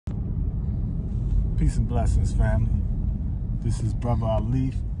Peace and blessings, family. This is Brother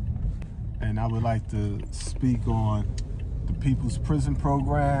Ali, and I would like to speak on the People's Prison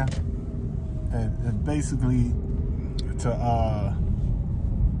Program and basically to,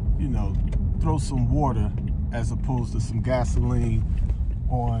 throw some water as opposed to some gasoline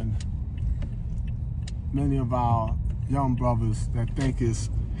on many of our young brothers that think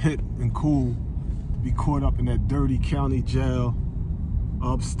it's hip and cool to be caught up in that dirty county jail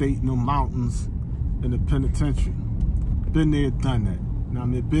upstate in the mountains in the penitentiary. Been there, done that. You know what I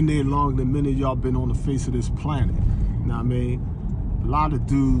mean? Been there longer than many of y'all been on the face of this planet. You know what I mean? A lot of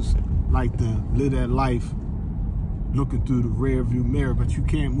dudes like to live that life looking through the rear view mirror, but you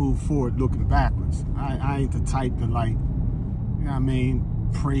can't move forward looking backwards. I ain't the type to, like, you know what I mean,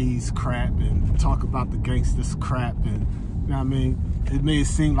 praise crap and talk about the gangsters crap, and you know what I mean? It may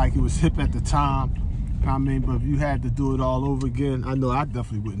seem like it was hip at the time. You know what I mean? But if you had to do it all over again, I know I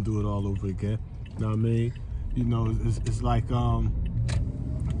definitely wouldn't do it all over again. You know what I mean? You know, it's like,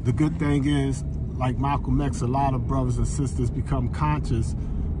 the good thing is, like Malcolm X, a lot of brothers and sisters become conscious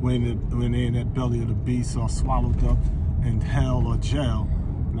when they're in that belly of the beast or swallowed up in hell or jail.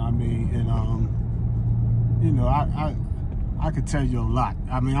 You know what I mean? And, you know, I could tell you a lot.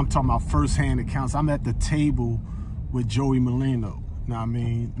 I mean, I'm talking about firsthand accounts. I'm at the table with Joey Molino. You know what I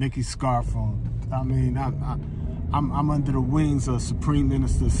mean? Nicky Scarfone. I mean, I'm under the wings of Supreme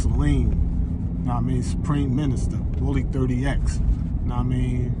Minister Salim. You know what I mean? Supreme Minister, Wooly 30X. You know what I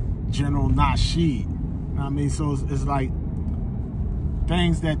mean? General Nasheed. You know what I mean? So it's like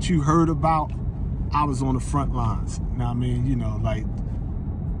things that you heard about, I was on the front lines. You know what I mean? You know, like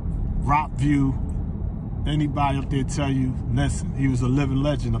Rockview, anybody up there tell you, listen, he was a living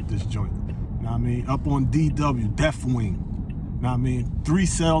legend up this joint. You know what I mean? Up on DW, Death Wing. You know what I mean? 3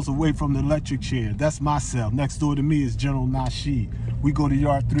 cells away from the electric chair. That's my cell. Next door to me is General Nasheed. We go to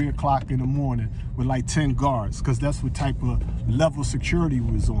yard 3 o'clock in the morning with like 10 guards, because that's what type of level security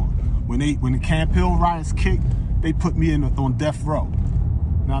we was on. When the Camp Hill riots kicked, they put me on death row. You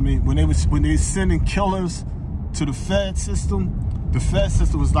know what I mean? When they sending killers to the Fed system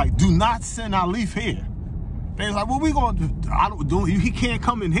was like, do not send Alif here. They was like, what we gonna do? He can't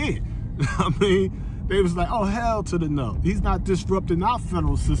come in here. You know what I mean? They was like, oh, hell to the no. He's not disrupting our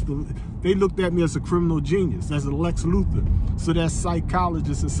federal system. They looked at me as a criminal genius, as a Lex Luthor. So that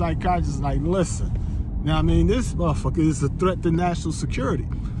psychologists and psychiatrists like, listen, you know what I mean? This motherfucker is a threat to national security.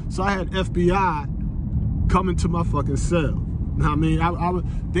 So I had FBI coming to my fucking cell. You know what I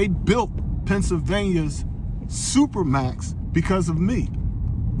mean? They built Pennsylvania's Supermax because of me.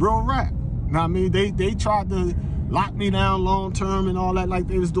 Real rap. You know what I mean? They tried to lock me down long term and all that, like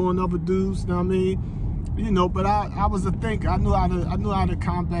they was doing other dudes. You know what I mean? You know, but I was a thinker. I knew how to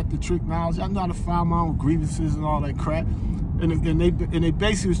combat the technology. I knew how to file my own grievances and all that crap. And they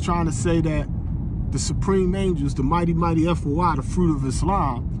basically was trying to say that the Supreme Angels, the mighty FOI, the fruit of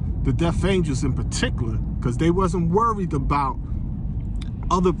Islam, the Death Angels in particular, because they wasn't worried about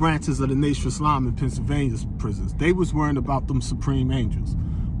other branches of the Nation of Islam in Pennsylvania's prisons. They was worried about them Supreme Angels.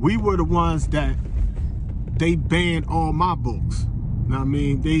 We were the ones that they banned all my books. You know what I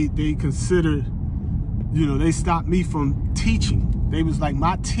mean? They considered, you know, they stopped me from teaching. They was like,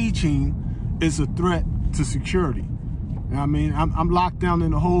 my teaching is a threat to security. You know what I mean? I'm locked down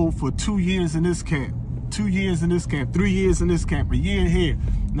in the hole for 2 years in this camp, 2 years in this camp, 3 years in this camp, a year here.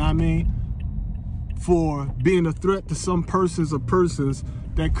 You know what I mean? For being a threat to some persons or persons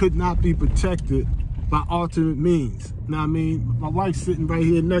that could not be protected by alternate means. You know what I mean? My wife's sitting right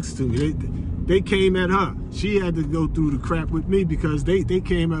here next to me. They came at her. She had to go through the crap with me because they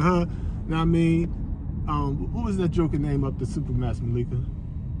came at her. You know what I mean? What was that joker name up the Supermax, Malika?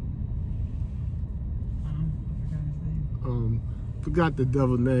 Forgot the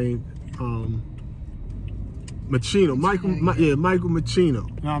devil name. Machino. Michael Machino. You know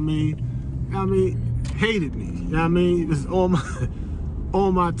what I mean? You know what I mean? Hated me. You know what I mean? It was on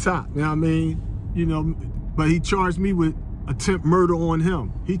my top. You know what I mean? You know, but he charged me with attempt murder on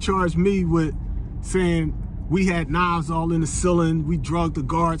him. He charged me with saying we had knives all in the ceiling, we drugged the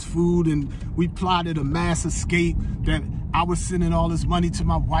guards' food, and we plotted a mass escape, that I was sending all this money to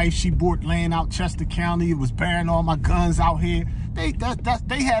my wife. She bought land out Chester County. It was burying all my guns out here. They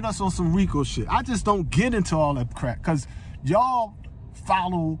had us on some RICO shit. I just don't get into all that crap because y'all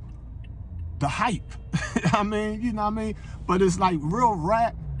follow the hype. I mean, you know what I mean? But it's like real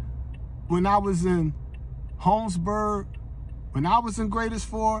rap. When I was in Holmesburg, when I was in Greatest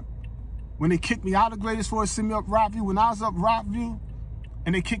Ford, when they kicked me out of Greatest Ford, sent me up Rockview, when I was up Rockview,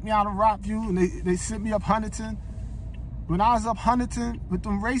 and they kicked me out of Rockview, and they sent me up Huntington. When I was up Huntington with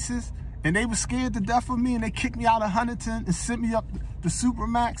them racists, and they were scared to death of me, and they kicked me out of Huntington and sent me up the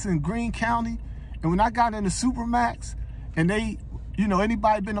Supermax in Greene County, And when I got into Supermax, and they, you know,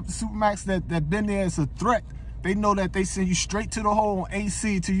 anybody been up to Supermax that been there as a threat, they know that they send you straight to the hole on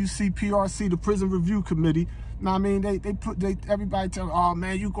AC till you see PRC, the Prison Review Committee. Now, I mean, everybody tell me, oh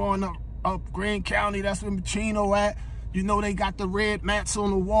man, you going up Grand County, that's where Machino at. You know they got the red mats on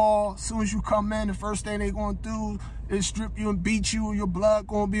the wall. As soon as you come in, the first thing they gonna do is strip you and beat you, and your blood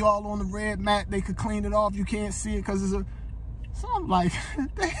gonna be all on the red mat. They could clean it off. You can't see it because it's a... So I'm like,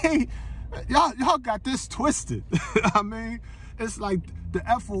 y'all got this twisted. I mean, it's like the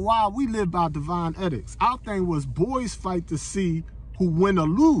FOI, we live by divine ethics. Our thing was boys fight to see who win or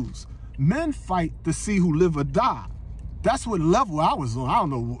lose. Men fight to see who live or die. That's what level I was on. I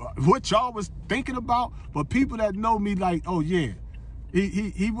don't know what y'all was thinking about, but people that know me like, oh yeah,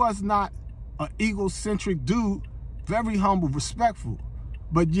 he was not an egocentric dude, very humble, respectful.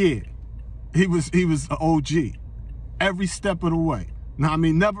 But yeah, he was an OG every step of the way. Now, I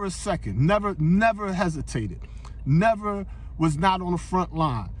mean, never a second, never hesitated, never was not on the front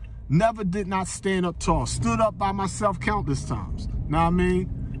line, never did not stand up tall, stood up by myself countless times. Now, I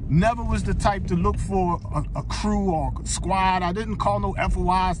mean, never was the type to look for a crew or a squad. I didn't call no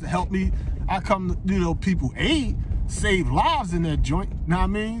FOIs to help me. I come to, you know, people aid, save lives in that joint. Now, I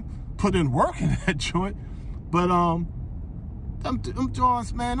mean, put in work in that joint. But them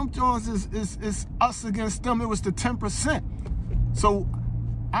joints, man, them joints is us against them. It was the 10%. So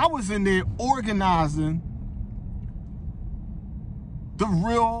I was in there organizing the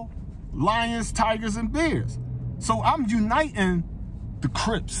real lions, tigers, and bears. So I'm uniting the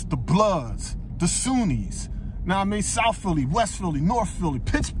Crips, the Bloods, the Sunnis. Now, I mean, South Philly, West Philly, North Philly,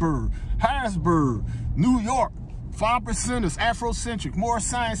 Pittsburgh, Harrisburg, New York, 5%ers, Afrocentric, more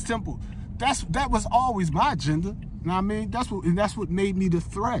Science Temple. That was always my agenda. Now, I mean, that's what made me the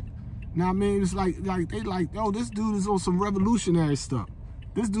threat. Now, I mean, it's like they like, oh, this dude is on some revolutionary stuff.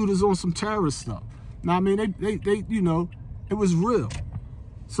 This dude is on some terrorist stuff. Now, I mean, they you know, it was real.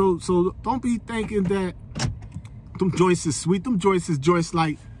 So don't be thinking that them joints is sweet. Them joints is joints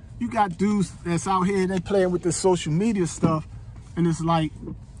like, you got dudes that's out here, they playing with the social media stuff, and it's like,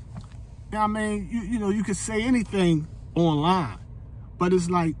 you know what I mean, you know, you could say anything online, but it's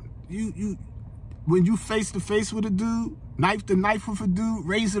like, when you face to face with a dude, knife to knife with a dude,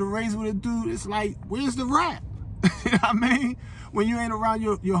 razor to razor with a dude, it's like, where's the rap? You know what I mean? When you ain't around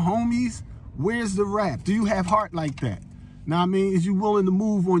your homies, where's the rap? Do you have heart like that? Now, I mean, is you willing to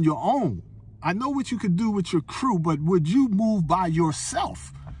move on your own? I know what you could do with your crew, but would you move by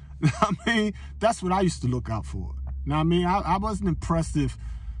yourself? You know what I mean, that's what I used to look out for. Now, I mean, I wasn't impressed if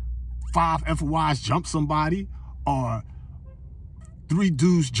 5 FOIs jump somebody or 3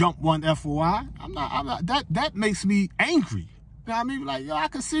 dudes jump 1 FOI. I'm not, that makes me angry. You know what I mean? Like, yo, I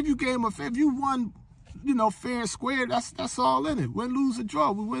can see if you gave him if you won, you know, fair and square, that's all in it. Win, lose, or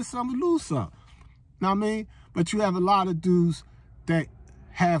draw. We win some, we lose some. You know what I mean? But you have a lot of dudes that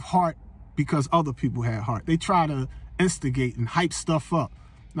have heart because other people had heart. They try to instigate and hype stuff up.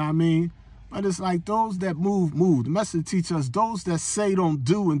 Know what I mean? But it's like those that move. The message teaches us those that say don't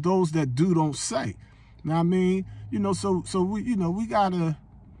do, and those that do don't say. Know what I mean? You know, so we, you know, we gotta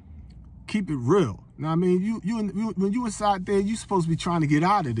keep it real. Know what I mean? When you inside there, you supposed to be trying to get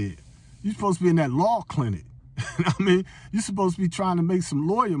out of there. You supposed to be in that law clinic. Know what I mean? You supposed to be trying to make some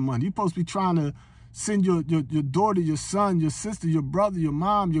lawyer money. You supposed to be trying to send your daughter, your son, your sister, your brother, your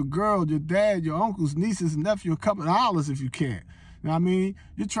mom, your girl, your dad, your uncles, nieces, and nephew a couple of dollars if you can. You know what I mean?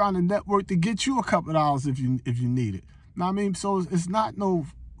 You're trying to network to get you a couple of dollars if you need it. You know what I mean? So it's not no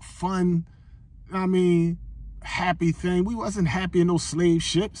fun, I mean, happy thing. We wasn't happy in no slave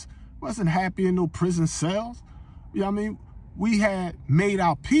ships. Wasn't happy in no prison cells. You know what I mean? We had made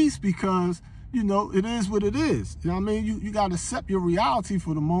our peace because, you know, it is what it is. You know what I mean? You got to accept your reality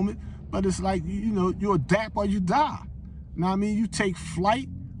for the moment, but it's like, you know, you adapt or you die. You know what I mean? You take flight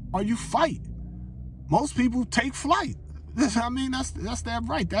or you fight. Most people take flight. I mean, that's their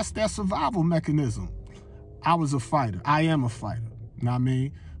right. That's their survival mechanism. I was a fighter. I am a fighter. You know what I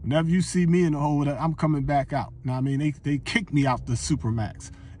mean? Whenever you see me in the hole, I'm coming back out. You know what I mean? They kicked me out the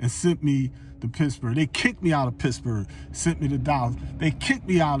Supermax and sent me to Pittsburgh. They kicked me out of Pittsburgh, sent me to Dallas. They kicked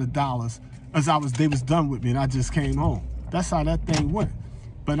me out of Dallas as they was done with me, and I just came home. That's how that thing went.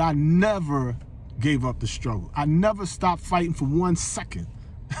 But I never gave up the struggle. I never stopped fighting for 1 second.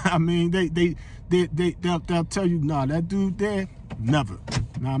 I mean, they'll tell you, nah, that dude there, never.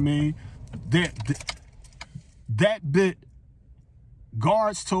 You know what I mean? That bit,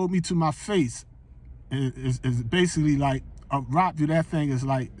 guards told me to my face, is basically like, a rock view, that thing is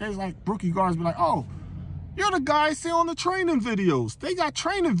like, there's like rookie guards be like, oh, You're the guy I see on the training videos. They got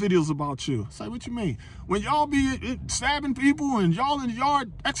training videos about you. Say, what you mean? When y'all be stabbing people and y'all in the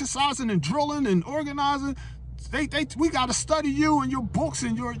yard exercising and drilling and organizing, we got to study you and your books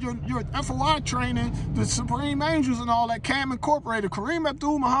and your FOI training, the Supreme Angels and all that, Cam Incorporated, Kareem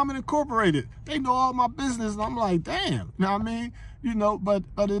Abdul-Muhammad Incorporated. They know all my business, and I'm like, damn. You know what I mean? You know, but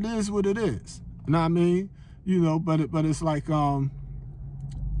it is what it is. You know what I mean? You know, but it's like,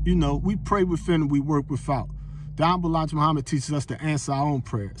 you know, we pray within and we work without. The Honorable Elijah Muhammad teaches us to answer our own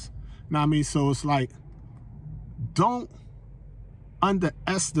prayers. You know what I mean? So it's like, don't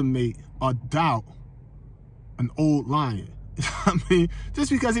underestimate or doubt an old lion. You know what I mean?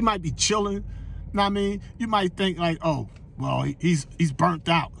 Just because he might be chilling, you know what I mean? You might think like, oh, well, he's burnt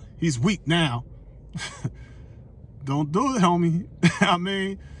out. He's weak now. Don't do it, homie. You know what I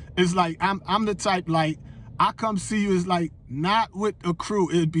mean? It's like, I'm the type, like, I come see you, it's like, not with a crew.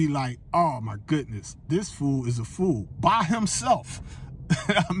 It'd be like, oh my goodness, this fool is a fool by himself.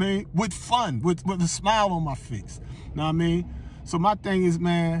 You know what I mean? With fun, with a smile on my face. You know what I mean? So my thing is,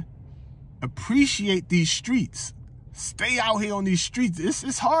 man, appreciate these streets. Stay out here on these streets.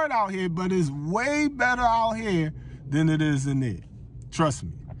 It's hard out here, but it's way better out here than it is in there. Trust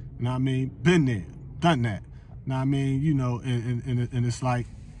me. You know what I mean? Been there, done that. You know what I mean? You know, and it's like,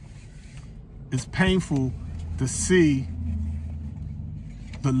 it's painful to see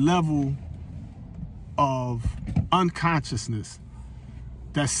the level of unconsciousness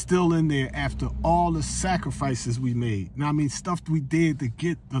that's still in there after all the sacrifices we made. Now, I mean, stuff we did to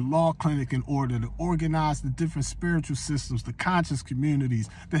get the law clinic in order, to organize the different spiritual systems, the conscious communities,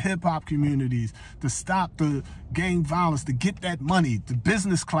 the hip-hop communities, to stop the gang violence, to get that money, the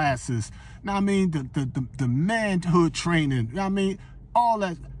business classes. Now, I mean, the manhood training. You know what I mean? All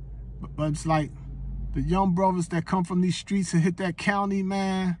that. But it's like, the young brothers that come from these streets and hit that county,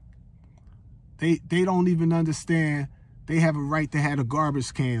 man, they don't even understand they have a right to have the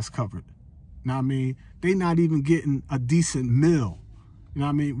garbage cans covered. You know what I mean? They not even getting a decent meal. You know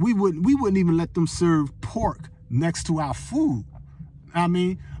what I mean? We wouldn't even let them serve pork next to our food. You know what I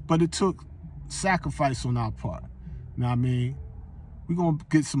mean? But it took sacrifice on our part. You know what I mean? We're going to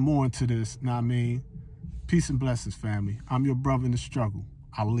get some more into this. You know what I mean? Peace and blessings, family. I'm your brother in the struggle.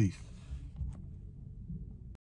 I'll leave.